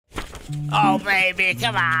Oh, baby,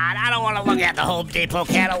 come on. I don't want to look at the Home Depot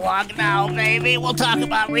catalog now, baby. We'll talk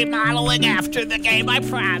about remodeling after the game, I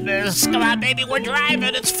promise. Come on, baby, we're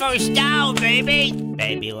driving. It's first down, baby.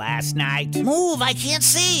 Baby, last night. Move, I can't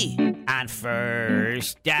see. On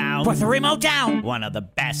first down. Put the remote down. One of the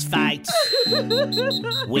best fights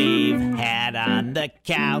we've had on the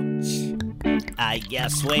couch. I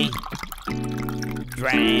guess we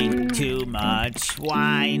drank too much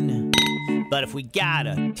wine. But if we got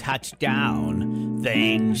a touchdown,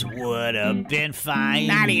 things would have been fine.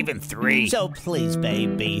 Not even 3. So please,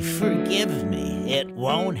 baby, forgive me. It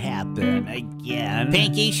won't happen again.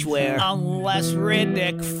 Pinky swear. Unless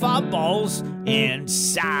Riddick fumbles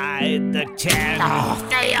inside the 10. Oh,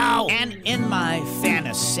 Theo! And in my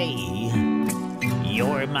fantasy,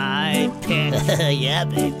 you're my pick. Yeah,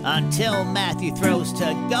 babe. Until Matthew throws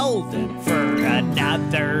to Golden for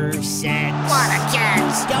another 6. What a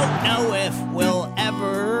catch! Don't know if we'll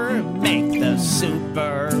ever make the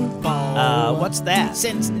Super Bowl. What's that?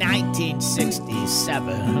 Since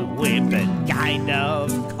 1967, we've been kind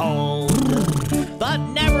of cold. But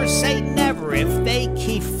never say never. If they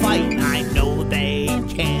keep fighting, I know they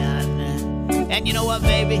can. And you know what,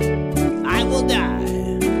 baby? I will die